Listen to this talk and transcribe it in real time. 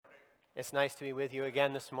It's nice to be with you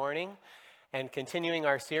again this morning and continuing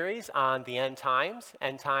our series on the end times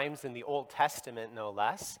in the Old Testament, no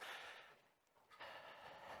less.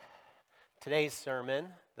 Today's sermon,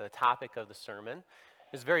 the topic of the sermon,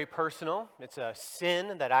 is very personal. It's a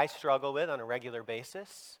sin that I struggle with on a regular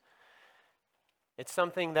basis. It's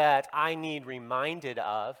something that I need reminded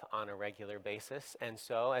of on a regular basis. And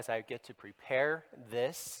so as I get to prepare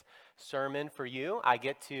this sermon for you, I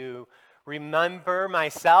get to remember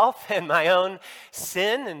myself and my own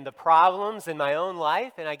sin and the problems in my own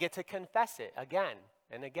life, and I get to confess it again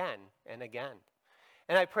and again and again.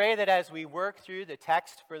 And I pray that as we work through the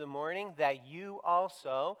text for the morning, that you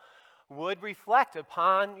also would reflect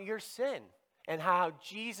upon your sin and how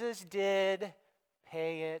Jesus did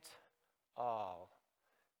pay it all.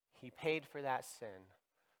 He paid for that sin.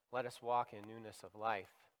 Let us walk in newness of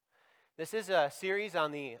life. This is a series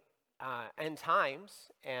on the end times,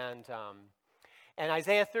 and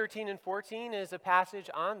Isaiah 13 and 14 is a passage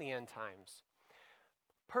on the end times.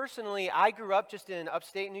 Personally, I grew up just in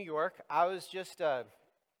upstate New York. I was just a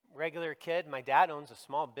regular kid. My dad owns a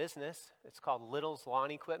small business. It's called Little's Lawn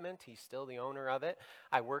Equipment. He's still the owner of it.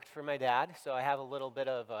 I worked for my dad, so I have a little bit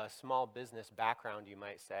of a small business background, you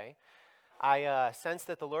might say. I sensed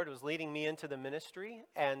that the Lord was leading me into the ministry,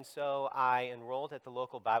 and so I enrolled at the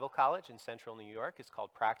local Bible college in central New York. It's called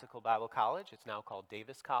Practical Bible College. It's now called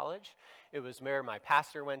Davis College. It was where my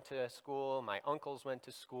pastor went to school, my uncles went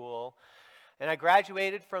to school, and I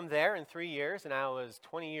graduated from there in 3 years, and I was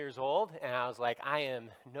 20 years old, and I was like, I am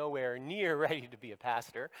nowhere near ready to be a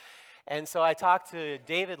pastor. And so I talked to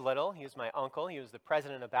David Little. He was my uncle. He was the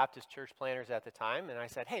president of Baptist Church Planners at the time, and I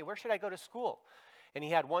said, hey, where should I go to school? And he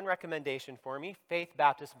had one recommendation for me, Faith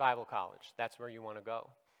Baptist Bible College. That's where you want to go.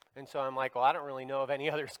 And so I'm like, well, I don't really know of any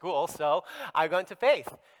other school, so I went to Faith.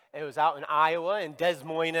 It was out in Iowa, in Des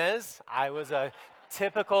Moines. I was a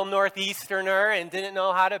typical Northeasterner and didn't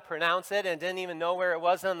know how to pronounce it and didn't even know where it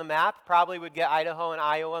was on the map. Probably would get Idaho and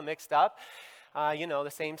Iowa mixed up. The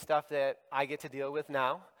same stuff that I get to deal with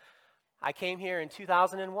now. I came here in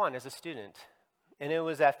 2001 as a student. And it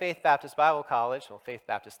was at Faith Baptist Bible College, Faith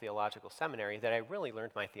Baptist Theological Seminary, that I really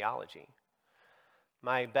learned my theology.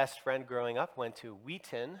 My best friend growing up went to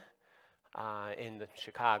Wheaton in the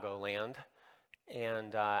Chicago land,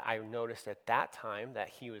 and I noticed at that time that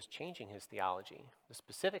he was changing his theology. The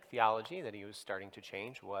specific theology that he was starting to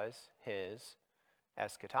change was his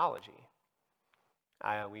eschatology.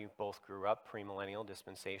 We both grew up premillennial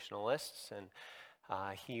dispensationalists, and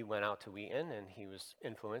he went out to Wheaton, and he was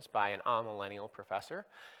influenced by an amillennial professor.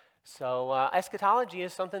 So eschatology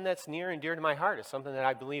is something that's near and dear to my heart. It's something that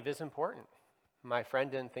I believe is important. My friend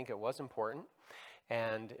didn't think it was important,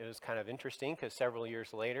 and it was kind of interesting because several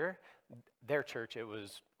years later, their church, it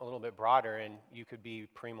was a little bit broader, and you could be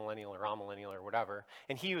premillennial or amillennial or whatever.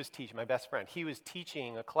 And he was teaching, my best friend, he was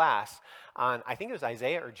teaching a class on, I think it was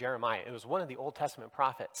Isaiah or Jeremiah. It was one of the Old Testament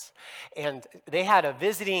prophets. And they had a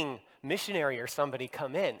visiting missionary or somebody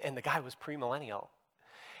come in, and the guy was premillennial.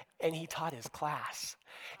 And he taught his class.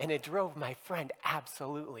 And it drove my friend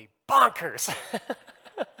absolutely bonkers.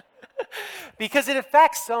 Because it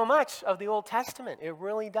affects so much of the Old Testament. It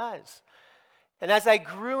really does. And as I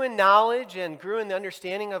grew in knowledge and grew in the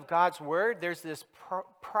understanding of God's word, there's this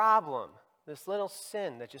problem, this little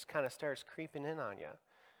sin that just kind of starts creeping in on you.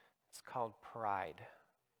 It's called pride.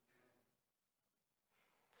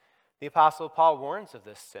 The Apostle Paul warns of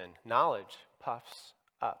this sin. Knowledge puffs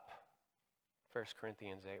up. 1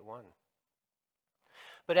 Corinthians 8:1.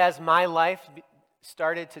 But as my life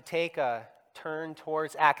started to take a turn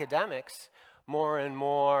towards academics, more and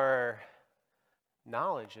more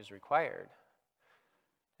knowledge is required.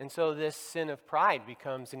 And so this sin of pride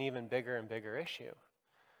becomes an even bigger and bigger issue.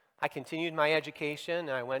 I continued my education,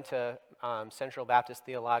 and I went to Central Baptist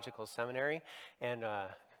Theological Seminary and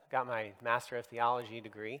got my Master of Theology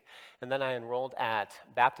degree. And then I enrolled at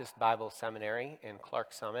Baptist Bible Seminary in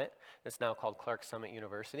Clarks Summit. It's now called Clarks Summit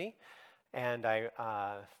University. And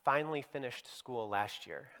I finally finished school last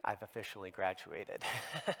year. I've officially graduated.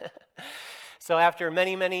 So after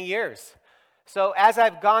many, many years. So as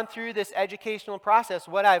I've gone through this educational process,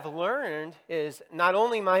 what I've learned is not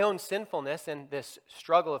only my own sinfulness and this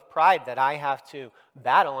struggle of pride that I have to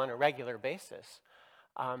battle on a regular basis,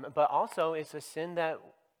 but also it's a sin that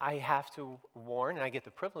I have to warn, and I get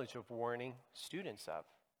the privilege of warning students of.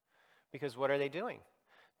 Because what are they doing?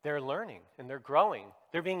 They're learning and they're growing.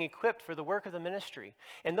 They're being equipped for the work of the ministry.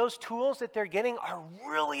 And those tools that they're getting are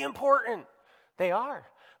really important. They are.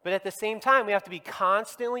 But at the same time, we have to be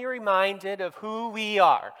constantly reminded of who we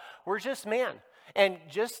are. We're just man. And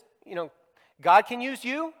just, God can use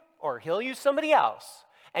you or he'll use somebody else.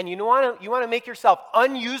 And you want to make yourself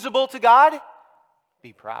unusable to God?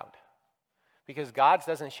 Be proud. Because God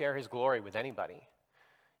doesn't share his glory with anybody.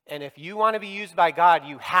 And if you want to be used by God,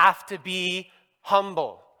 you have to be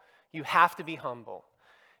humble. You have to be humble.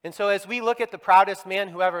 And so as we look at the proudest man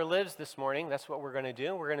who ever lives this morning, that's what we're going to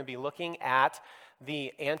do. We're going to be looking at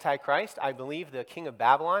the Antichrist. I believe the king of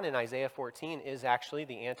Babylon in Isaiah 14 is actually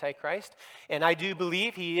the Antichrist. And I do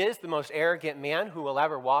believe he is the most arrogant man who will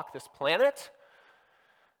ever walk this planet.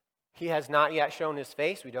 He has not yet shown his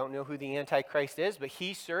face. We don't know who the Antichrist is, but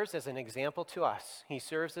he serves as an example to us. He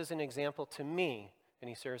serves as an example to me, and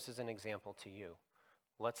he serves as an example to you.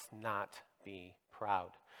 Let's not be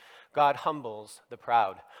proud. God humbles the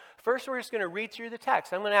proud. First, we're just going to read through the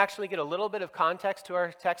text. I'm going to actually get a little bit of context to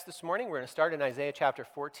our text this morning. We're going to start in Isaiah chapter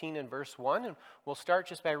 14 and verse 1, and we'll start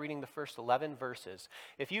just by reading the first 11 verses.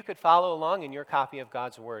 If you could follow along in your copy of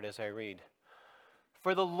God's word as I read.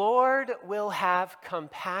 For the Lord will have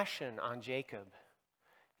compassion on Jacob,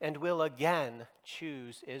 and will again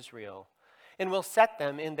choose Israel, and will set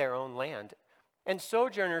them in their own land. And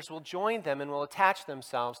sojourners will join them and will attach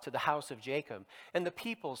themselves to the house of Jacob. And the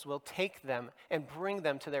peoples will take them and bring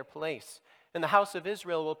them to their place. And the house of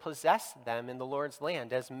Israel will possess them in the Lord's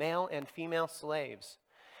land as male and female slaves.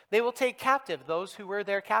 They will take captive those who were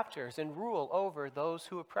their captors and rule over those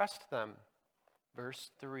who oppressed them. Verse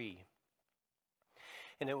 3.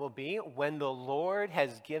 And it will be when the Lord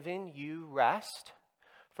has given you rest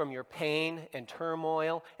from your pain and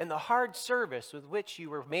turmoil and the hard service with which you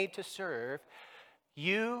were made to serve,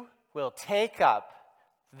 you will take up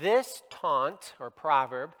this taunt or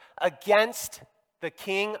proverb against the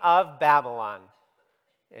king of Babylon.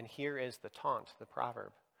 And here is the taunt, the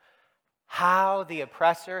proverb. How the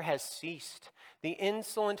oppressor has ceased, the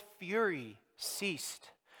insolent fury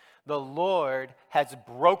ceased. The Lord has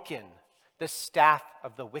broken the staff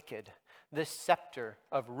of the wicked, the scepter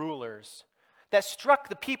of rulers, that struck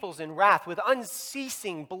the peoples in wrath with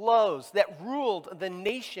unceasing blows, that ruled the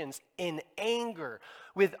nations in anger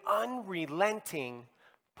with unrelenting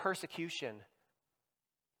persecution.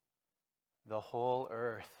 The whole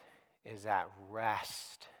earth is at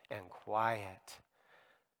rest and quiet.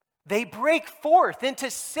 They break forth into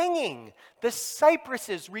singing. The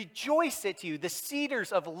cypresses rejoice at you, the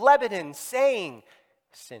cedars of Lebanon, saying,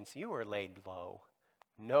 since you were laid low,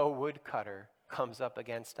 no woodcutter comes up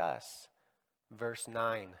against us. Verse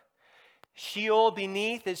 9, Sheol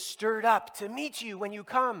beneath is stirred up to meet you when you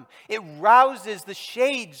come. It rouses the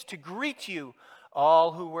shades to greet you.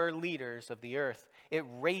 All who were leaders of the earth, it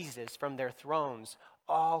raises from their thrones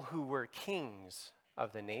all who were kings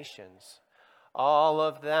of the nations. All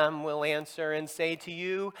of them will answer and say to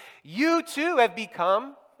you, you too have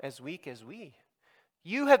become as weak as we.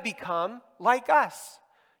 You have become like us.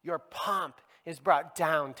 Your pomp is brought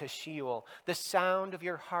down to Sheol. The sound of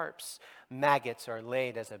your harps, maggots are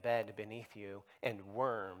laid as a bed beneath you, and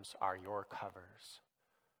worms are your covers.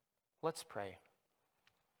 Let's pray.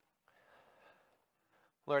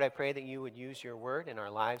 Lord, I pray that you would use your word in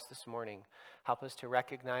our lives this morning. Help us to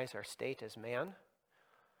recognize our state as man.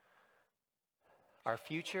 Our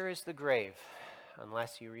future is the grave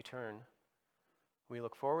unless you return. We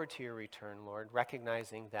look forward to your return, Lord,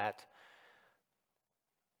 recognizing that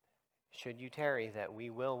should you tarry, that we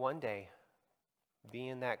will one day be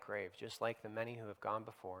in that grave, just like the many who have gone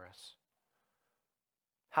before us.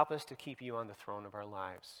 Help us to keep you on the throne of our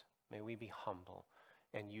lives. May we be humble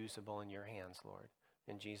and usable in your hands, Lord.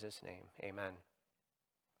 In Jesus' name, amen.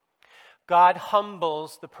 God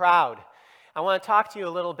humbles the proud. I want to talk to you a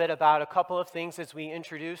little bit about a couple of things as we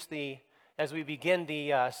begin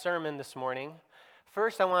the sermon this morning.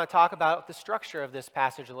 First, I want to talk about the structure of this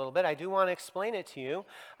passage a little bit. I do want to explain it to you.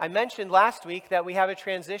 I mentioned last week that we have a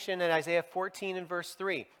transition in Isaiah 14 and verse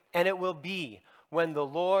 3. And it will be when the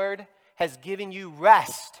Lord has given you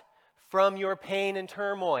rest from your pain and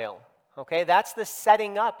turmoil. Okay, that's the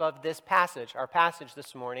setting up of this passage, our passage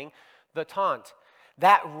this morning, the taunt.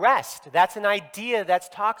 That rest, that's an idea that's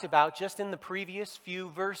talked about just in the previous few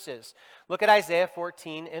verses. Look at Isaiah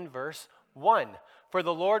 14 and verse 1. For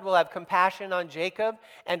the Lord will have compassion on Jacob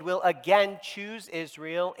and will again choose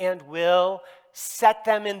Israel and will set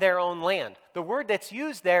them in their own land. The word that's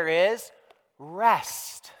used there is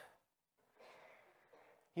rest.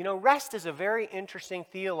 You know, rest is a very interesting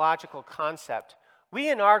theological concept. We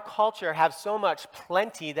in our culture have so much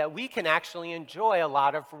plenty that we can actually enjoy a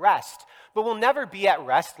lot of rest. But we'll never be at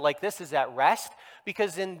rest like this is at rest,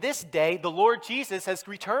 because in this day, the Lord Jesus has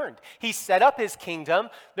returned. He set up his kingdom.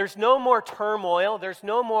 There's no more turmoil. There's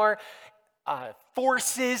no more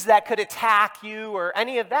forces that could attack you or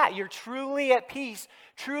any of that. You're truly at peace,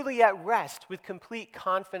 truly at rest with complete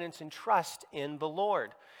confidence and trust in the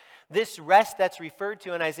Lord. This rest that's referred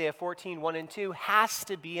to in Isaiah 14, 1 and 2 has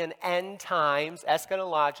to be an end times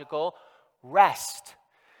eschatological rest.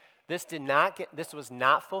 This was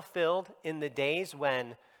not fulfilled in the days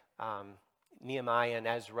when Nehemiah and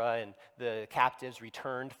Ezra and the captives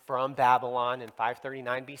returned from Babylon in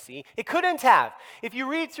 539 BC. It couldn't have. If you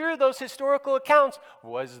read through those historical accounts,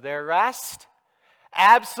 was there rest?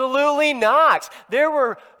 Absolutely not. There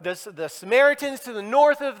were the Samaritans to the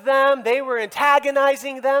north of them. They were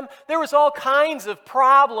antagonizing them. There was all kinds of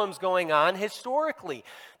problems going on historically.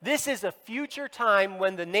 This is a future time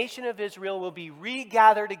when the nation of Israel will be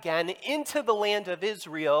regathered again into the land of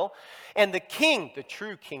Israel, and the king, the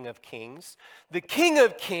true King of Kings, the King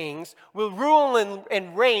of Kings, will rule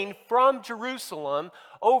and reign from Jerusalem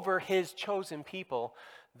over his chosen people,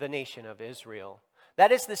 the nation of Israel.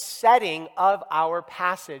 That is the setting of our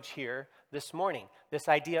passage here this morning. This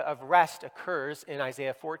idea of rest occurs in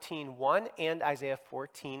Isaiah 14:1 and Isaiah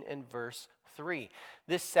 14 and verse 3.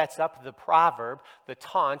 This sets up the proverb, the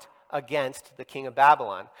taunt against the king of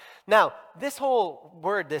Babylon. Now, this whole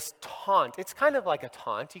word, this taunt, it's kind of like a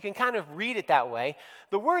taunt. You can kind of read it that way.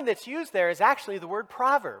 The word that's used there is actually the word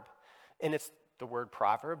proverb. And it's the word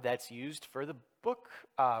proverb that's used for the book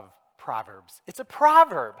of Proverbs. It's a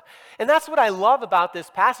proverb. And that's what I love about this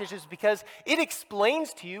passage, is because it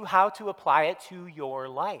explains to you how to apply it to your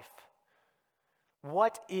life.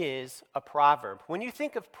 What is a proverb? When you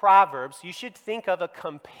think of proverbs, you should think of a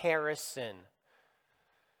comparison.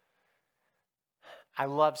 I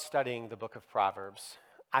love studying the book of Proverbs.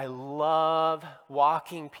 I love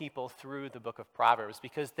walking people through the book of Proverbs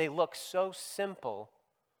because they look so simple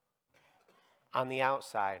on the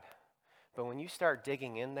outside. But when you start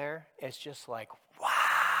digging in there, it's just like, wow,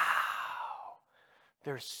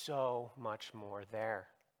 there's so much more there.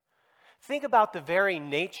 Think about the very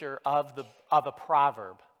nature of a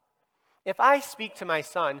proverb. If I speak to my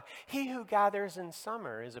son, he who gathers in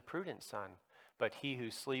summer is a prudent son, but he who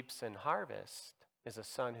sleeps in harvest is a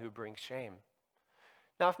son who brings shame.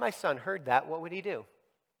 Now, if my son heard that, what would he do?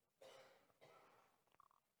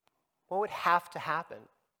 What would have to happen?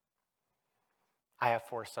 I have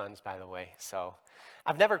 4 sons, by the way, so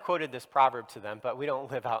I've never quoted this proverb to them, but we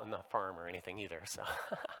don't live out in the farm or anything either, so.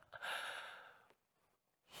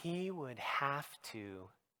 He would have to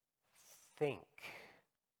think.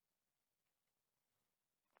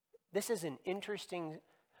 This is an interesting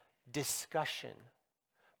discussion,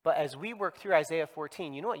 but as we work through Isaiah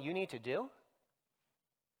 14, you know what you need to do?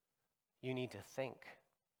 You need to think.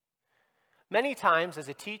 Many times as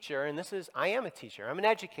a teacher, and I am a teacher, I'm an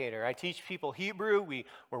educator, I teach people Hebrew,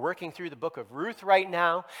 we're working through the book of Ruth right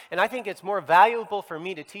now, and I think it's more valuable for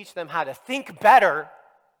me to teach them how to think better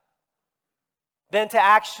than to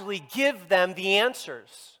actually give them the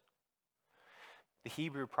answers. The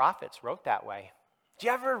Hebrew prophets wrote that way. Do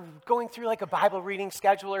you ever going through like a Bible reading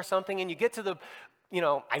schedule or something, and you get to the,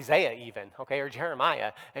 Isaiah even, okay, or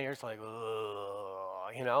Jeremiah, and you're just like, ugh.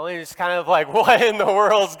 And it's kind of like, what in the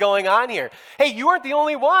world's going on here? Hey, you weren't the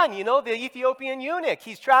only one, the Ethiopian eunuch.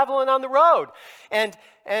 He's traveling on the road. And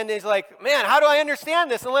he's like, man, how do I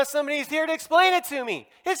understand this unless somebody's here to explain it to me?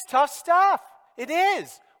 It's tough stuff. It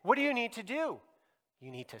is. What do you need to do?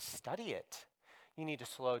 You need to study it. You need to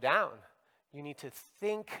slow down. You need to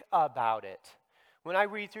think about it. When I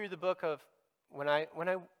read through the book of, when I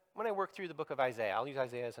work through the book of Isaiah, I'll use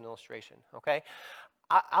Isaiah as an illustration, okay?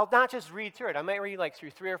 I'll not just read through it. I might read like through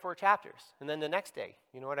 3 or 4 chapters. And then the next day,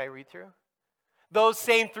 you know what I read through? Those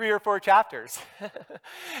same 3 or 4 chapters.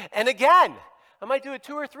 And again, I might do it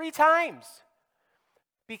 2 or 3 times.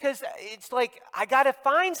 Because it's like, I got to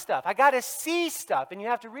find stuff. I got to see stuff. And you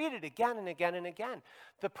have to read it again and again and again.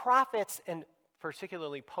 The prophets, and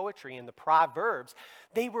particularly poetry and the Proverbs,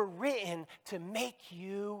 they were written to make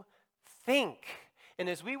you think. And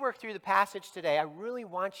as we work through the passage today, I really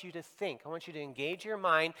want you to think. I want you to engage your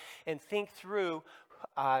mind and think through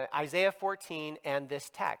Isaiah 14 and this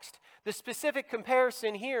text. The specific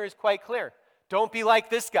comparison here is quite clear. Don't be like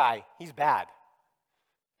this guy. He's bad.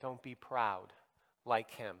 Don't be proud like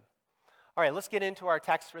him. All right, let's get into our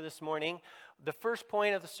text for this morning. The first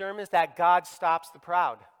point of the sermon is that God stops the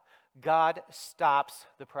proud. God stops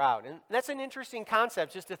the proud. And that's an interesting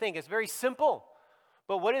concept just to think. It's very simple.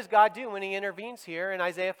 But what does God do when he intervenes here in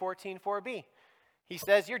Isaiah 14, 4b? He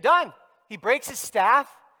says, you're done. He breaks his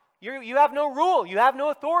staff. You have no rule. You have no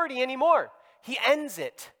authority anymore. He ends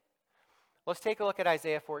it. Let's take a look at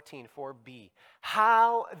Isaiah 14, 4b.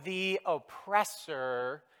 How the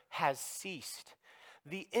oppressor has ceased.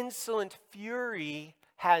 The insolent fury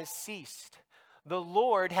has ceased. The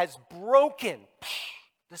Lord has broken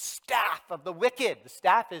The staff of the wicked. The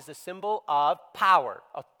staff is a symbol of power,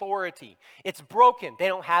 authority. It's broken. They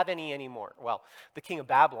don't have any anymore. Well, the king of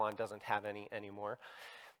Babylon doesn't have any anymore.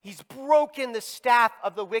 He's broken the staff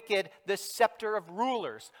of the wicked, the scepter of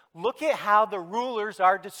rulers. Look at how the rulers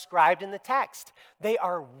are described in the text. They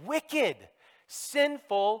are wicked,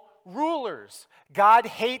 sinful rulers. God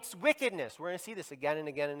hates wickedness. We're going to see this again and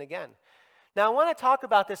again and again. Now, I want to talk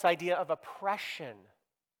about this idea of oppression.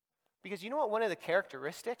 Because you know what one of the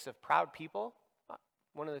characteristics of proud people?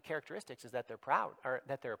 One of the characteristics is that they're proud, or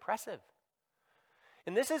that they're oppressive.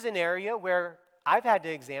 And this is an area where I've had to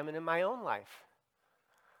examine in my own life.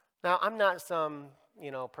 Now, I'm not some,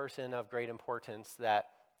 person of great importance that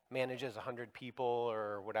manages 100 people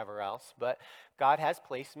or whatever else, but God has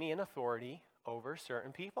placed me in authority over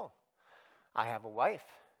certain people. I have a wife.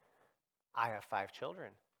 I have 5 children.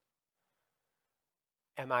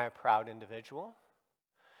 Am I a proud individual?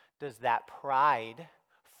 Does that pride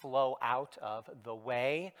flow out of the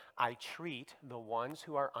way I treat the ones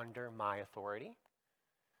who are under my authority?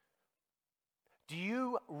 Do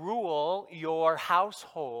you rule your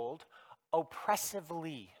household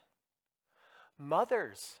oppressively?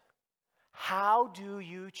 Mothers, how do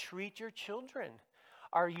you treat your children?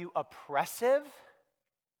 Are you oppressive?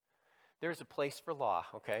 There's a place for law,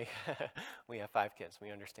 okay? We have 5 kids.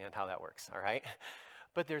 We understand how that works, all right?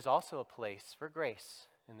 But there's also a place for grace.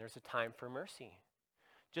 And there's a time for mercy.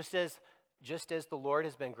 Just as the Lord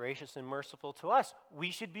has been gracious and merciful to us, we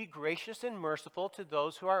should be gracious and merciful to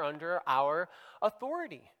those who are under our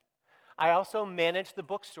authority. I also manage the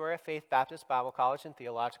bookstore at Faith Baptist Bible College and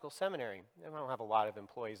Theological Seminary. I don't have a lot of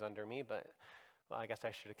employees under me, but I guess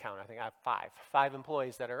I should count. I think I have 5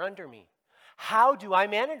 employees that are under me. How do I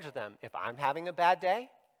manage them? If I'm having a bad day,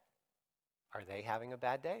 are they having a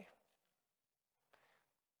bad day?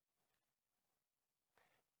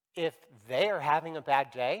 If they are having a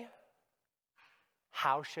bad day,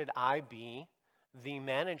 how should I be the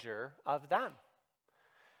manager of them?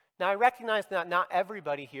 Now, I recognize that not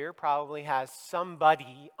everybody here probably has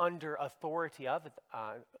somebody under authority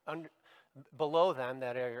below them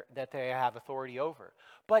that they have authority over.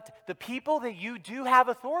 But the people that you do have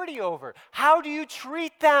authority over, how do you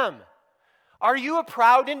treat them? Are you a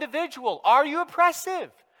proud individual? Are you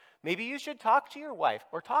oppressive? Maybe you should talk to your wife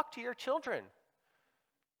or talk to your children.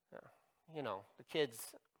 The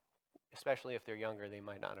kids, especially if they're younger, they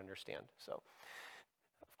might not understand. So,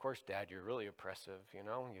 of course, Dad, you're really oppressive, you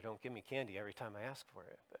don't give me candy every time I ask for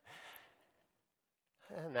it.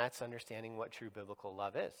 And that's understanding what true biblical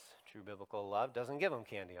love is. True biblical love doesn't give them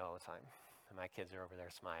candy all the time. And my kids are over there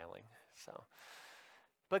smiling.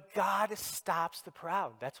 But God stops the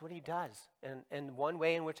proud. That's what he does. And one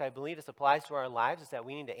way in which I believe this applies to our lives is that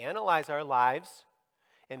we need to analyze our lives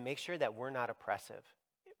and make sure that we're not oppressive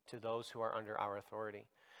to those who are under our authority.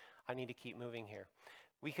 I need to keep moving here.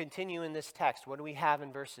 We continue in this text. What do we have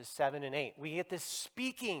in verses 7 and 8? We get this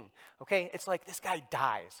speaking. Okay, it's like this guy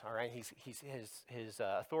dies. All right, his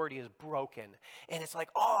authority is broken, and it's like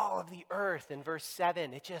all of the earth in verse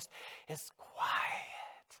 7. It just is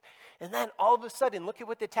quiet, and then all of a sudden, look at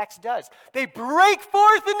what the text does. They break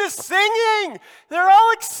forth into singing. They're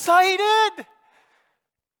all excited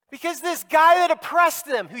because this guy that oppressed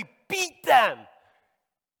them, who beat them.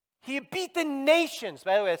 He beat the nations.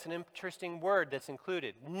 By the way, that's an interesting word that's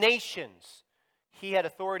included. Nations. He had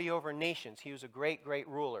authority over nations. He was a great, great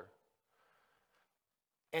ruler.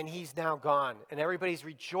 And he's now gone. And everybody's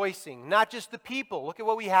rejoicing. Not just the people. Look at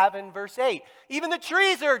what we have in verse 8. Even the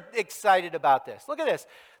trees are excited about this. Look at this.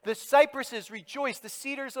 The cypresses rejoice, the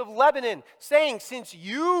cedars of Lebanon, saying, since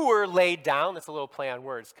you were laid down. That's a little play on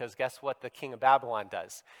words, because guess what the king of Babylon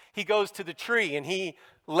does? He goes to the tree and he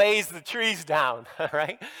lays the trees down,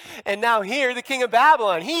 right? And now here, the king of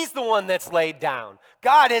Babylon, he's the one that's laid down.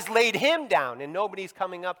 God has laid him down, and nobody's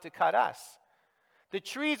coming up to cut us. The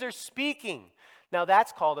trees are speaking. Now,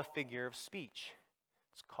 that's called a figure of speech.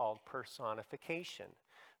 It's called personification.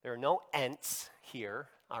 There are no ents here,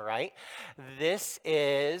 all right? This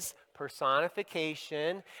is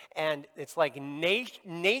personification, and it's like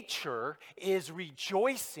nature is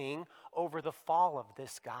rejoicing over the fall of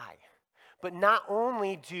this guy. But not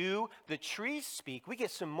only do the trees speak, we get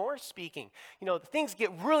some more speaking. Things get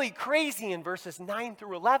really crazy in verses 9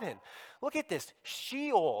 through 11. Look at this.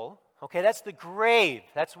 Sheol, okay, that's the grave.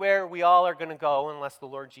 That's where we all are going to go unless the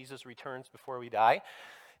Lord Jesus returns before we die.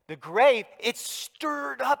 The grave, it's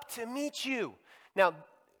stirred up to meet you. Now,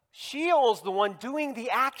 Sheol's the one doing the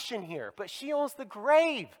action here, but Sheol's the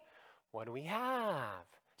grave. What do we have?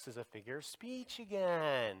 This is a figure of speech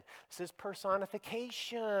again. This is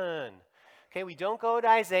personification. Okay, we don't go to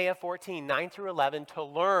Isaiah 14, 9 through 11 to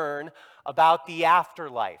learn about the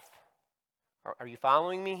afterlife. Are you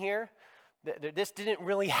following me here? This didn't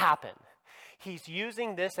really happen. He's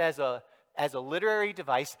using this as a literary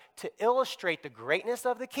device to illustrate the greatness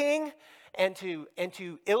of the king and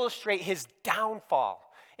to illustrate his downfall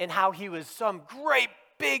and how he was some great,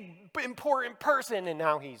 big, important person and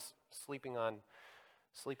now he's sleeping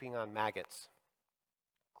on maggots.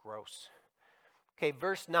 Gross. Okay,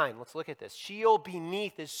 verse 9, let's look at this. Sheol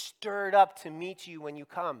beneath is stirred up to meet you when you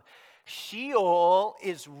come. Sheol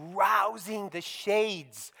is rousing the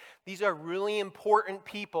shades. These are really important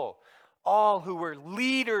people, all who were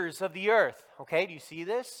leaders of the earth. Okay, do you see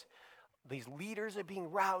this? These leaders are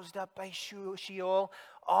being roused up by Sheol,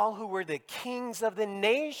 all who were the kings of the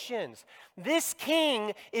nations. This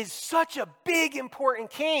king is such a big,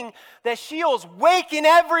 important king that Sheol's waking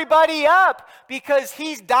everybody up because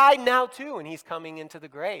he's died now too, and he's coming into the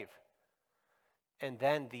grave. And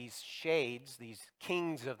then these shades, these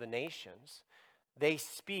kings of the nations, they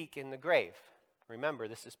speak in the grave. Remember,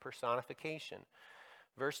 this is personification.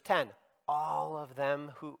 Verse 10, all of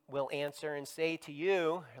them who will answer and say to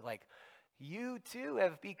you, like, you too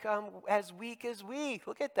have become as weak as we.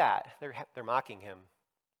 Look at that. They're mocking him.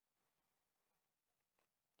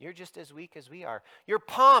 You're just as weak as we are. Your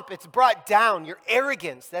pomp, it's brought down. Your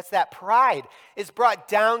arrogance, that's that pride, is brought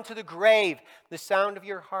down to the grave. The sound of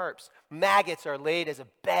your harps. Maggots are laid as a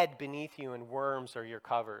bed beneath you, and worms are your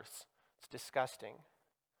covers. It's disgusting.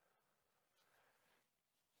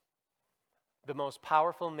 The most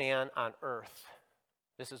powerful man on earth,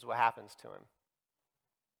 this is what happens to him.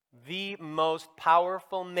 The most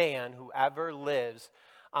powerful man who ever lives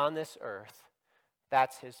on this earth,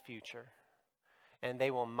 that's his future. And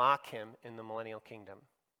they will mock him in the millennial kingdom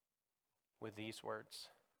with these words.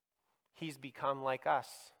 He's become like us.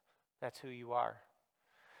 That's who you are.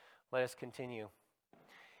 Let us continue.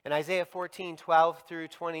 In Isaiah 14, 12 through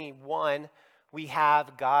 21, we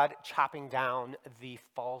have God chopping down the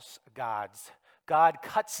false gods. God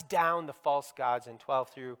cuts down the false gods in 12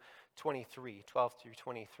 through 23.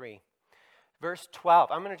 Verse 12,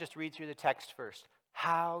 I'm going to just read through the text first.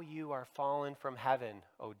 How you are fallen from heaven,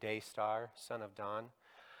 O day star, son of dawn.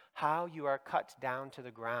 How you are cut down to the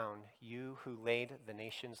ground, you who laid the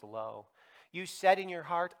nations low. You said in your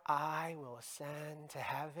heart, I will ascend to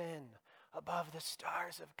heaven above the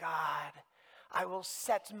stars of God. I will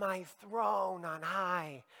set my throne on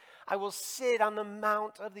high. I will sit on the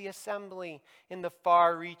mount of the assembly in the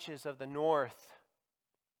far reaches of the north.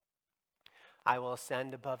 I will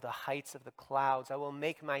ascend above the heights of the clouds. I will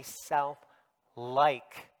make myself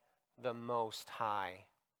like the Most High.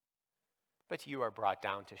 But you are brought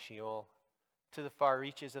down to Sheol, to the far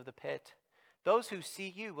reaches of the pit. Those who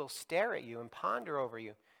see you will stare at you and ponder over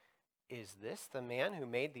you. Is this the man who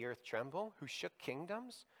made the earth tremble, who shook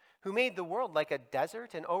kingdoms, who made the world like a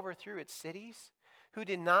desert and overthrew its cities, who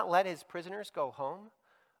did not let his prisoners go home?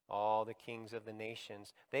 All the kings of the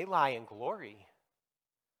nations, they lie in glory,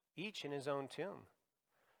 each in his own tomb.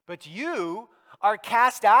 But you are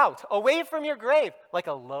cast out, away from your grave, like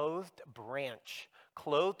a loathed branch,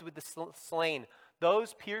 clothed with the slain.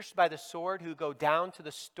 Those pierced by the sword who go down to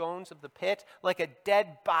the stones of the pit, like a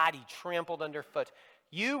dead body trampled underfoot.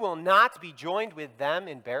 You will not be joined with them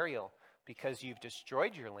in burial, because you've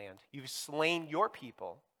destroyed your land. You've slain your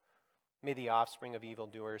people. May the offspring of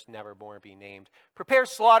evildoers never more be named. Prepare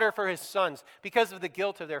slaughter for his sons because of the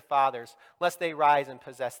guilt of their fathers, lest they rise and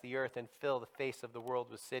possess the earth and fill the face of the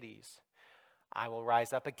world with cities. I will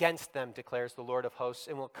rise up against them, declares the Lord of hosts,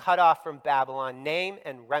 and will cut off from Babylon name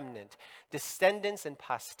and remnant, descendants and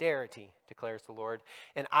posterity, declares the Lord,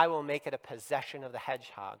 and I will make it a possession of the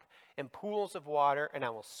hedgehog and pools of water, and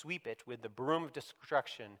I will sweep it with the broom of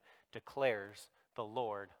destruction, declares the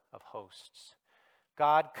Lord of hosts.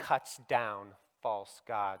 God cuts down false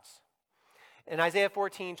gods. In Isaiah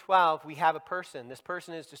 14:12, we have a person. This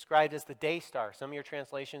person is described as the day star. Some of your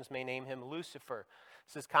translations may name him Lucifer.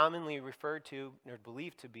 This is commonly referred to or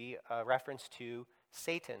believed to be a reference to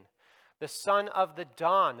Satan. The son of the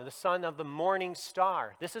dawn, the son of the morning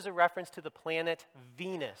star. This is a reference to the planet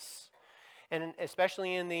Venus. And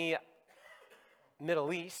especially in the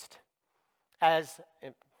Middle East,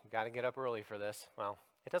 you got to get up early for this. Well,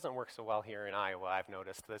 it doesn't work so well here in Iowa, I've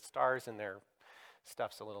noticed. The stars in their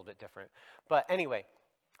stuff's a little bit different. But anyway,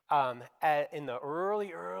 in the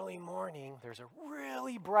early morning, there's a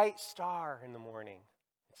really bright star in the morning.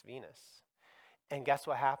 It's Venus. And guess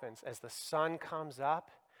what happens? As the sun comes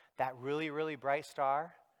up, that really, really bright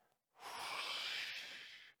star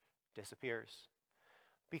disappears.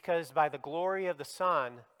 Because by the glory of the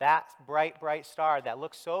sun, that bright, bright star that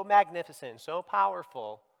looks so magnificent, so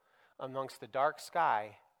powerful, amongst the dark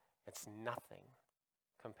sky, it's nothing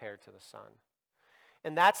compared to the sun.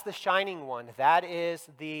 And that's the shining one. That is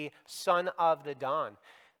the son of the dawn.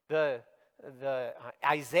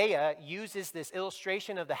 Isaiah uses this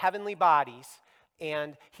illustration of the heavenly bodies,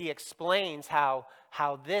 and he explains how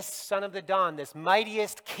this son of the dawn, this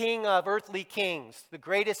mightiest king of earthly kings, the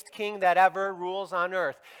greatest king that ever rules on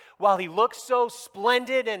earth, while he looks so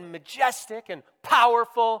splendid and majestic and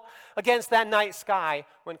powerful against that night sky,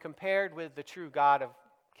 when compared with the true God of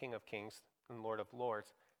King of Kings and Lord of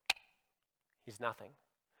Lords, he's nothing.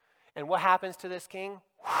 And what happens to this king?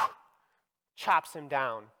 Chops him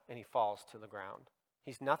down, and he falls to the ground.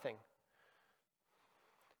 He's nothing.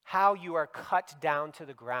 How you are cut down to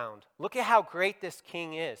the ground. Look at how great this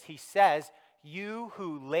king is. He says, you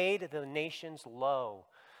who laid the nations low.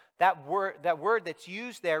 That word that's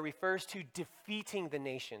used there refers to defeating the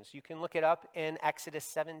nations. You can look it up in Exodus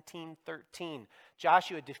 17:13.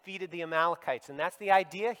 Joshua defeated the Amalekites, and that's the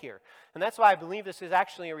idea here. And that's why I believe this is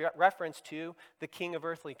actually a reference to the king of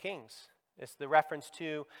earthly kings. It's the reference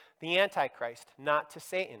to the Antichrist, not to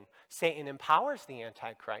Satan. Satan empowers the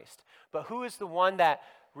Antichrist. But who is the one that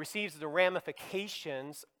receives the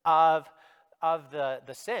ramifications of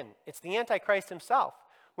the sin? It's the Antichrist himself.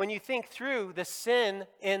 When you think through the sin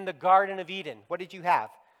in the Garden of Eden, what did you have?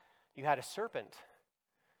 You had a serpent.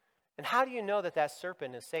 And how do you know that that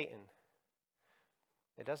serpent is Satan?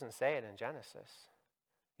 It doesn't say it in Genesis.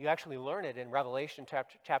 You actually learn it in Revelation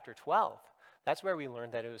chapter 12. That's where we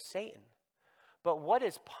learned that it was Satan. But what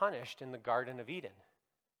is punished in the Garden of Eden?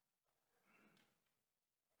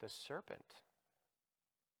 The serpent.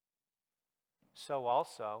 So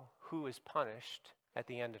also, who is punished at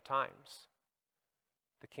the end of times?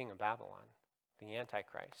 The king of Babylon, the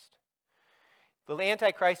Antichrist. The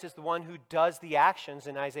Antichrist is the one who does the actions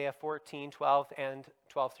in Isaiah 14:12 and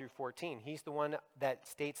 12 through 14. He's the one that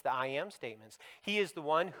states the I am statements. He is the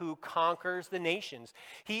one who conquers the nations.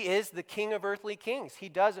 He is the king of earthly kings. He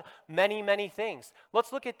does many, many things.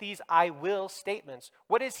 Let's look at these I will statements.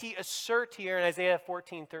 What does he assert here in Isaiah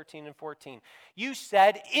 14:13 and 14? You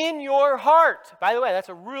said in your heart. By the way, that's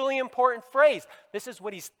a really important phrase. This is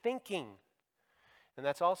what he's thinking. And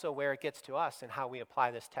that's also where it gets to us and how we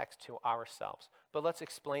apply this text to ourselves. But let's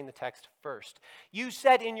explain the text first. You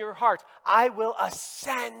said in your heart, I will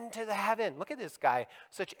ascend to the heaven. Look at this guy,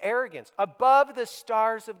 such arrogance. Above the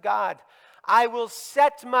stars of God. I will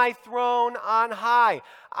set my throne on high.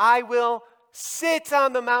 I will sit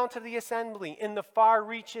on the mount of the assembly in the far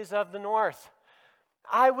reaches of the north.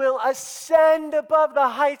 I will ascend above the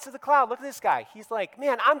heights of the cloud. Look at this guy. He's like,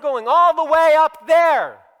 man, I'm going all the way up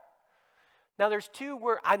there. Now there's two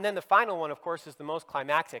words, and then the final one, of course, is the most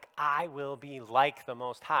climactic. I will be like the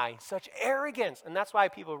Most High. Such arrogance. And that's why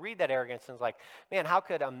people read that arrogance and it's like, man, how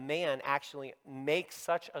could a man actually make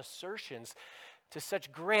such assertions to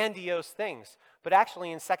such grandiose things? But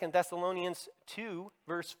actually in 2 Thessalonians 2,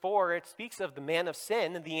 verse 4, it speaks of the man of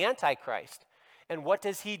sin, the Antichrist. And what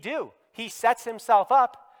does he do? He sets himself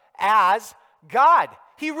up as God.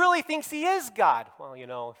 He really thinks he is God. Well, you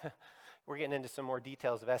know, we're getting into some more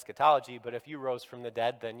details of eschatology, but if you rose from the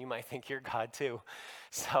dead, then you might think you're God too.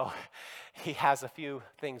 So he has a few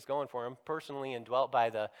things going for him, personally indwelt by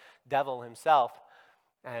the devil himself,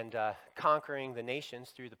 and conquering the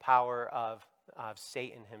nations through the power of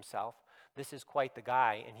Satan himself. This is quite the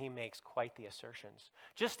guy, and he makes quite the assertions.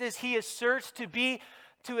 Just as he asserts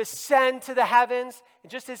to ascend to the heavens,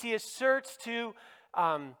 and just as he asserts to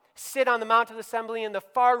sit on the Mount of Assembly in the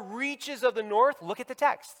far reaches of the north. Look at the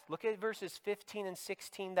text. Look at verses 15 and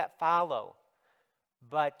 16 that follow.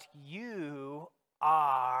 But you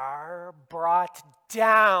are brought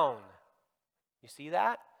down. You see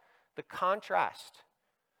that? The contrast.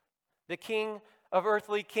 The king of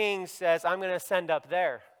earthly kings says, I'm going to ascend up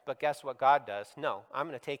there. But guess what God does? No, I'm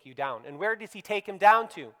going to take you down. And where does he take him down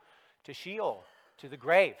to? To Sheol, to the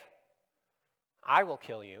grave. I will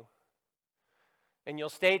kill you. And you'll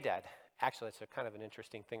stay dead. Actually, it's a kind of an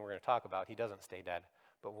interesting thing we're going to talk about. He doesn't stay dead,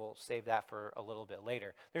 but we'll save that for a little bit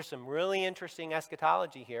later. There's some really interesting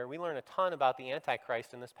eschatology here. We learn a ton about the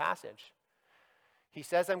Antichrist in this passage. He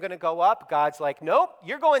says, I'm going to go up. God's like, nope,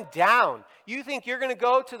 you're going down. You think you're going to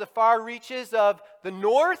go to the far reaches of the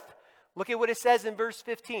north? Look at what it says in verse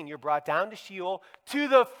 15. You're brought down to Sheol, to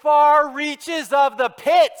the far reaches of the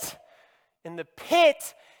pit. And the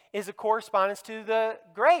pit is a correspondence to the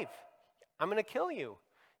grave. I'm going to kill you.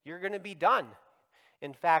 You're going to be done.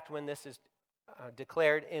 In fact, when this is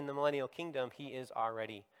declared in the millennial kingdom, he is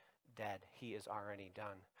already dead. He is already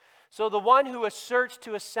done. So the one who asserts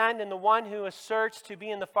to ascend and the one who asserts to be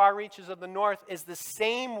in the far reaches of the north is the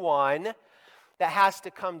same one that has to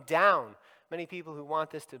come down. many people who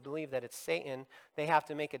want this to believe that it's Satan, they have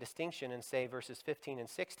to make a distinction and say verses 15 and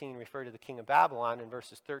 16 refer to the king of Babylon and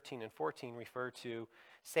verses 13 and 14 refer to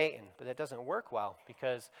Satan. But that doesn't work well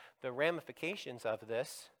because the ramifications of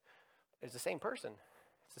this is the same person.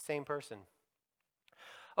 It's the same person.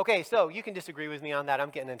 Okay, so you can disagree with me on that. I'm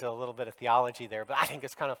getting into a little bit of theology there, but I think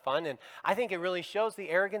it's kind of fun, and I think it really shows the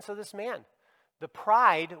arrogance of this man, the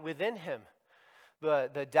pride within him,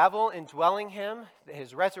 the devil indwelling him,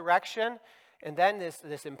 his resurrection, and then this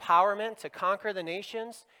empowerment to conquer the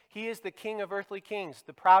nations. He is the king of earthly kings,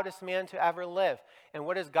 the proudest man to ever live. And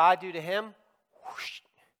what does God do to him? Whoosh.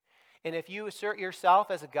 And if you assert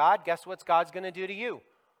yourself as a god, guess what God's going to do to you?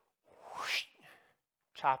 Whoosh.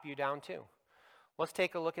 Chop you down too. Let's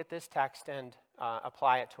take a look at this text and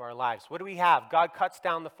apply it to our lives. What do we have? God cuts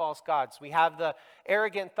down the false gods. We have the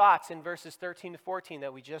arrogant thoughts in verses 13 to 14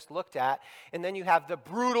 that we just looked at. And then you have the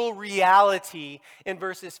brutal reality in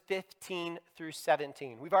verses 15 through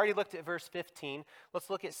 17. We've already looked at verse 15.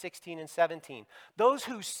 Let's look at 16 and 17. Those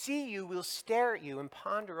who see you will stare at you and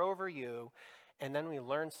ponder over you. And then we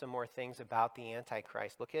learn some more things about the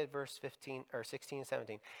Antichrist. Look at verse 15 or 16 and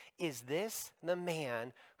 17. Is this the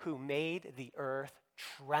man who made the earth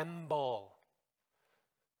tremble?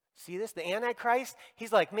 See this? The Antichrist,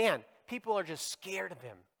 he's like, man, people are just scared of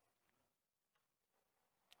him.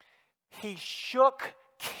 He shook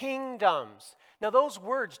kingdoms. Now those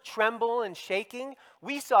words, tremble and shaking,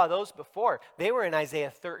 we saw those before. They were in Isaiah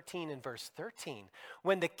 13 and verse 13.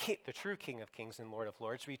 When the true King of Kings and Lord of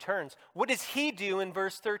Lords returns, what does he do in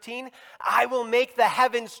verse 13? I will make the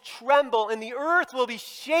heavens tremble and the earth will be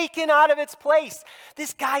shaken out of its place.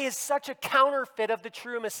 This guy is such a counterfeit of the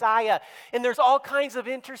true Messiah. And there's all kinds of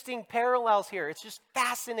interesting parallels here. It's just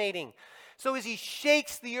fascinating. So as he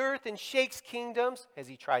shakes the earth and shakes kingdoms, as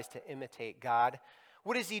he tries to imitate God,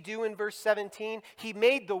 what does he do in verse 17? He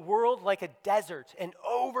made the world like a desert and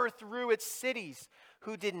overthrew its cities,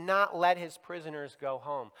 who did not let his prisoners go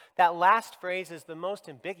home. That last phrase is the most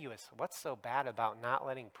ambiguous. What's so bad about not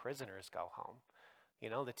letting prisoners go home? You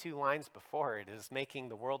know, the two lines before it is making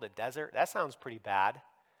the world a desert. That sounds pretty bad.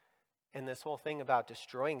 And this whole thing about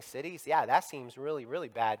destroying cities, yeah, that seems really, really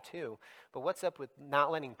bad too. But what's up with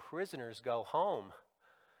not letting prisoners go home?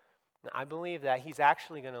 Now, I believe that he's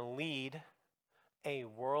actually going to lead a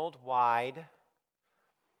worldwide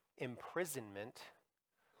imprisonment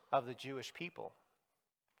of the Jewish people.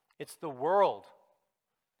 It's the world.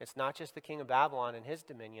 It's not just the king of Babylon and his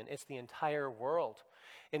dominion. It's the entire world.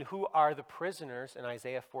 And who are the prisoners in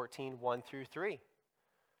Isaiah 14, 1 through 3?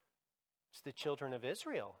 It's the children of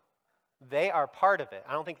Israel. They are part of it.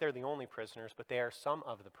 I don't think they're the only prisoners, but they are some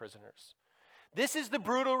of the prisoners. This is the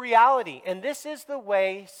brutal reality, and this is the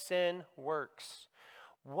way sin works.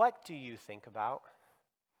 What do you think about?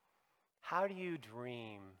 How do you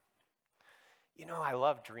dream? You know, I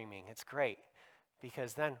love dreaming. It's great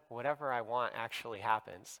because then whatever I want actually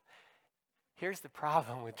happens. Here's the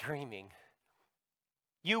problem with dreaming.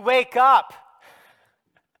 You wake up.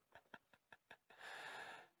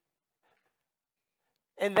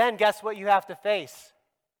 And then guess what you have to face?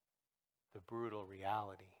 The brutal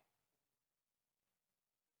reality.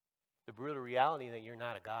 The brutal reality that you're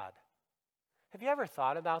not a God. Have you ever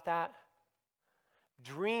thought about that?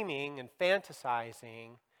 Dreaming and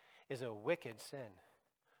fantasizing is a wicked sin.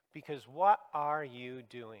 Because what are you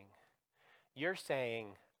doing? You're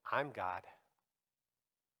saying, I'm God.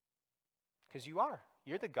 Because you are.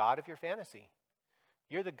 You're the God of your fantasy.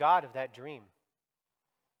 You're the God of that dream.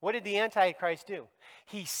 What did the Antichrist do?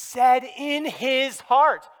 He said in his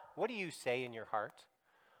heart. What do you say in your heart?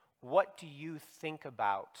 What do you think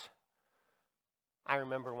about? I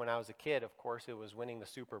remember when I was a kid, of course, it was winning the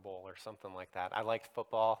Super Bowl or something like that. I liked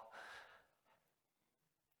football.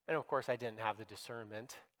 And of course, I didn't have the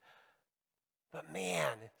discernment. But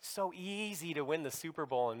man, it's so easy to win the Super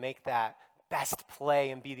Bowl and make that best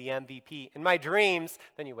play and be the MVP. In my dreams,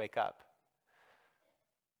 then you wake up.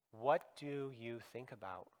 What do you think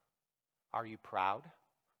about? Are you proud?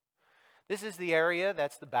 This is the area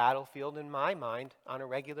that's the battlefield in my mind on a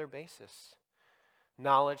regular basis.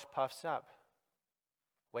 Knowledge puffs up.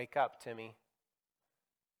 Wake up, Timmy.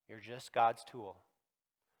 You're just God's tool.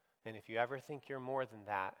 And if you ever think you're more than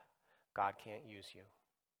that, God can't use you.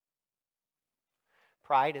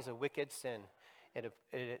 Pride is a wicked sin.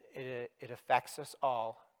 It affects us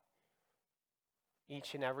all.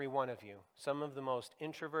 Each and every one of you. Some of the most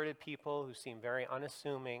introverted people who seem very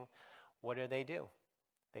unassuming, what do?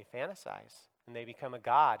 They fantasize and they become a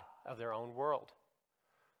god of their own world.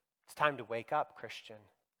 It's time to wake up, Christian.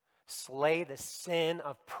 Slay the sin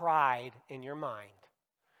of pride in your mind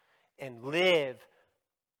and live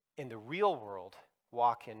in the real world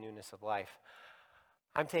walk in newness of life.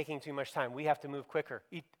 I'm taking too much time. We have to move quicker.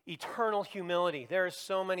 Eternal humility. There are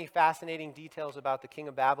so many fascinating details about the king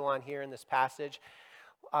of Babylon here in this passage.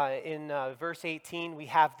 In verse 18, we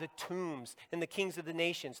have the tombs and the kings of the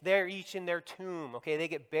nations. They're each in their tomb, okay? They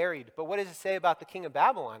get buried. But what does it say about the king of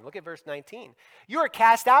Babylon? Look at verse 19. You are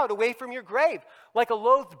cast out away from your grave like a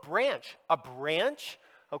loathed branch. A branch,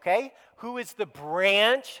 okay? Who is the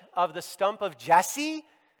branch of the stump of Jesse?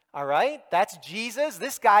 All right? That's Jesus.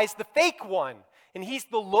 This guy's the fake one. And he's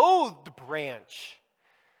the loathed branch.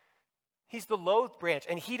 He's the loathed branch,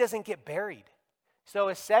 and he doesn't get buried. So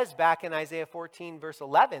it says back in Isaiah 14, verse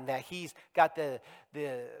 11, that he's got the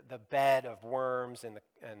bed of worms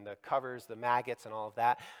and the covers, the maggots and all of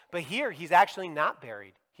that. But here, he's actually not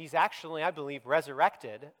buried. He's actually, I believe,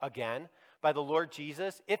 resurrected again by the Lord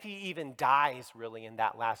Jesus, if he even dies, really, in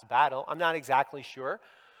that last battle. I'm not exactly sure.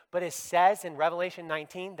 But it says in Revelation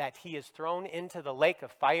 19 that he is thrown into the lake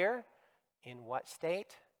of fire. In what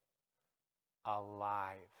state?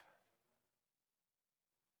 Alive.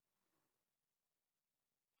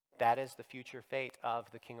 That is the future fate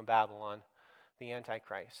of the king of Babylon, the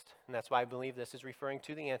Antichrist. And that's why I believe this is referring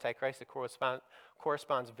to the Antichrist. It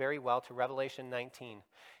corresponds very well to Revelation 19.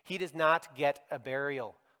 He does not get a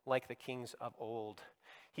burial like the kings of old.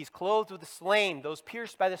 He's clothed with the slain, those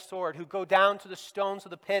pierced by the sword, who go down to the stones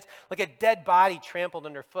of the pit like a dead body trampled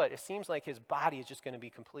underfoot. It seems like his body is just going to be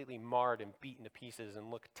completely marred and beaten to pieces and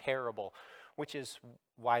look terrible, which is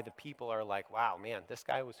why the people are like, wow, man, this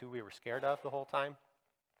guy was who we were scared of the whole time.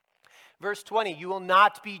 Verse 20, you will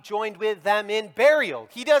not be joined with them in burial.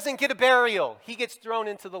 He doesn't get a burial. He gets thrown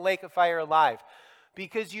into the lake of fire alive,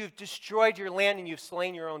 because you've destroyed your land and you've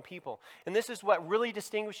slain your own people. And this is what really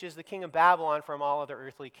distinguishes the king of Babylon from all other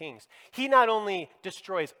earthly kings. He not only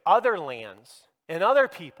destroys other lands and other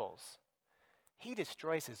peoples, he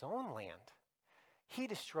destroys his own land. He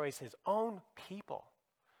destroys his own people.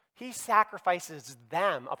 He sacrifices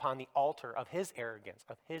them upon the altar of his arrogance,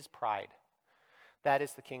 of his pride. That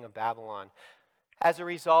is the king of Babylon. As a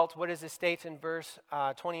result, what does it state in verse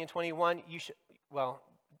 20 and 21?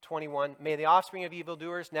 21, may the offspring of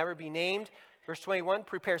evildoers never be named. Verse 21,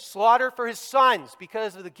 prepare slaughter for his sons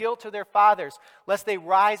because of the guilt of their fathers, lest they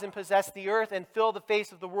rise and possess the earth and fill the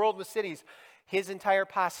face of the world with cities. His entire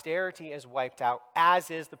posterity is wiped out, as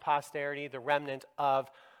is the posterity, the remnant of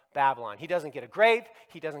Babylon. He doesn't get a grave.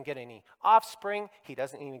 He doesn't get any offspring. He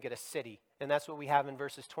doesn't even get a city. And that's what we have in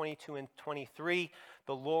verses 22 and 23.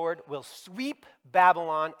 The Lord will sweep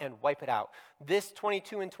Babylon and wipe it out. This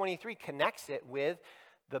 22 and 23 connects it with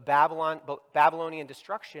the Babylonian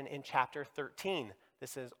destruction in chapter 13.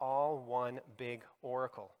 This is all one big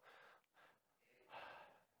oracle.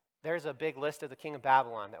 There's a big list of the king of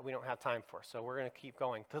Babylon that we don't have time for, so we're going to keep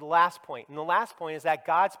going to the last point. And the last point is that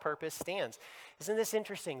God's purpose stands. Isn't this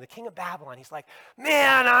interesting? The king of Babylon, he's like,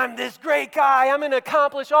 man, I'm this great guy. I'm going to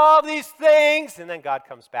accomplish all these things. And then God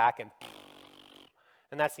comes back, and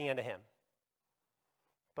that's the end of him.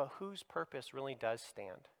 But whose purpose really does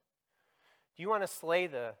stand? Do you want to slay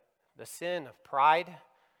the sin of pride?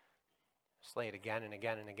 Slay it again and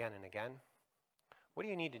again and again and again. What do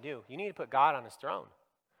you need to do? You need to put God on his throne.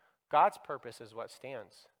 God's purpose is what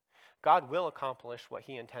stands. God will accomplish what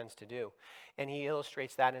he intends to do. And he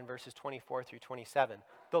illustrates that in verses 24 through 27.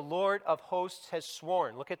 The Lord of hosts has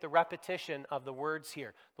sworn. Look at the repetition of the words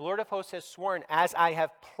here. The Lord of hosts has sworn, as I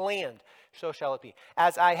have planned, so shall it be.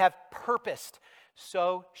 As I have purposed,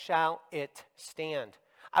 so shall it stand.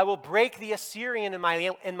 I will break the Assyrian in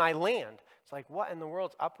my land. It's like, what in the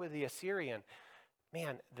world's up with the Assyrian?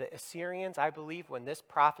 Man, the Assyrians, I believe when this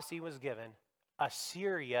prophecy was given,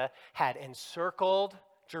 Assyria had encircled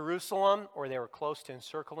Jerusalem, or they were close to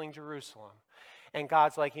encircling Jerusalem. And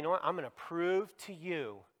God's like, you know what? I'm going to prove to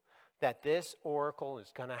you that this oracle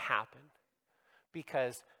is going to happen.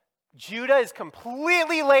 Because Judah is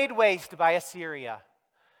completely laid waste by Assyria.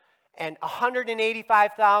 And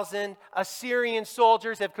 185,000 Assyrian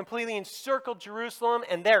soldiers have completely encircled Jerusalem,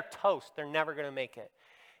 and they're toast. They're never going to make it.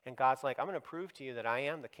 And God's like, I'm going to prove to you that I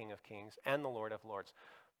am the King of Kings and the Lord of Lords.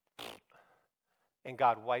 And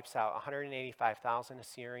God wipes out 185,000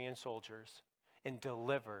 Assyrian soldiers and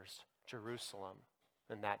delivers Jerusalem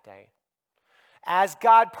in that day. As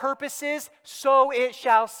God purposes, so it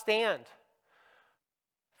shall stand.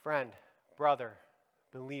 Friend, brother,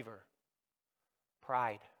 believer,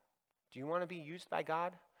 pride. Do you want to be used by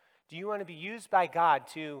God? Do you want to be used by God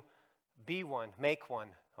to be one, make one?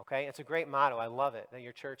 Okay, it's a great motto. I love it that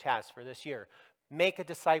your church has for this year. Make a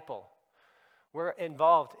disciple. We're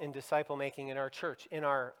involved in disciple making in our church, at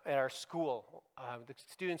our school. The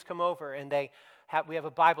students come over and we have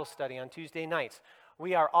a Bible study on Tuesday nights.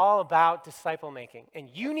 We are all about disciple making, and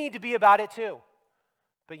you need to be about it too.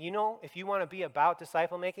 But you know, if you want to be about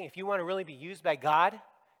disciple making, if you want to really be used by God,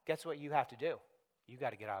 guess what you have to do? You got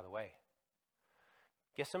to get out of the way.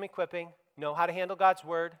 Get some equipping, know how to handle God's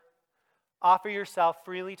word, offer yourself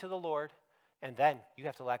freely to the Lord, and then you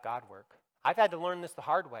have to let God work. I've had to learn this the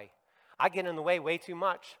hard way. I get in the way too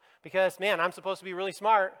much because, man, I'm supposed to be really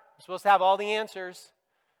smart. I'm supposed to have all the answers.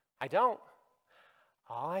 I don't.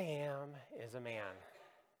 All I am is a man.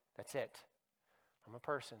 That's it. I'm a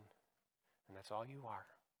person, and that's all you are.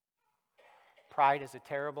 Pride is a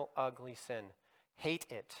terrible, ugly sin. Hate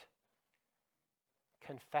it.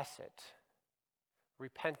 Confess it.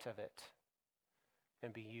 Repent of it.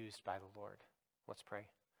 And be used by the Lord. Let's pray.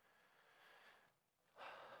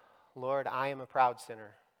 Lord, I am a proud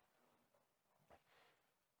sinner.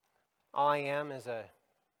 All I am is a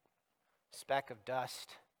speck of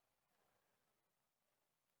dust.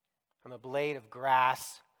 I'm a blade of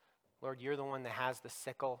grass. Lord, you're the one that has the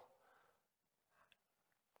sickle.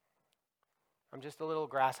 I'm just a little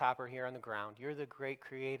grasshopper here on the ground. You're the great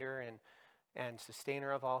creator and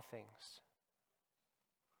sustainer of all things.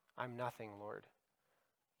 I'm nothing, Lord.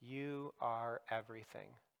 You are everything.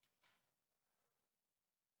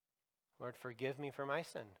 Lord, forgive me for my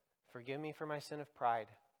sin. Forgive me for my sin of pride.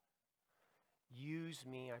 Use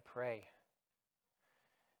me, I pray.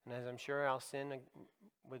 And as I'm sure I'll sin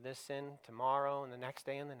with this sin tomorrow and the next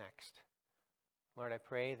day and the next, Lord, I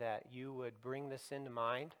pray that you would bring this sin to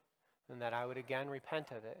mind and that I would again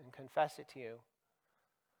repent of it and confess it to you.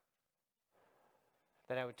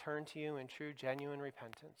 That I would turn to you in true, genuine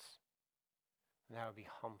repentance. And that I would be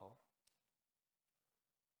humble.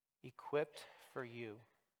 Equipped for you.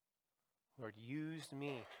 Lord, use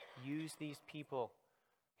me. Use these people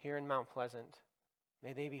here in Mount Pleasant.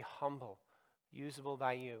 May they be humble, usable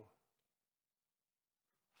by you.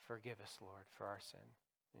 Forgive us, Lord, for our sin.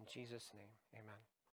 In Jesus' name, amen.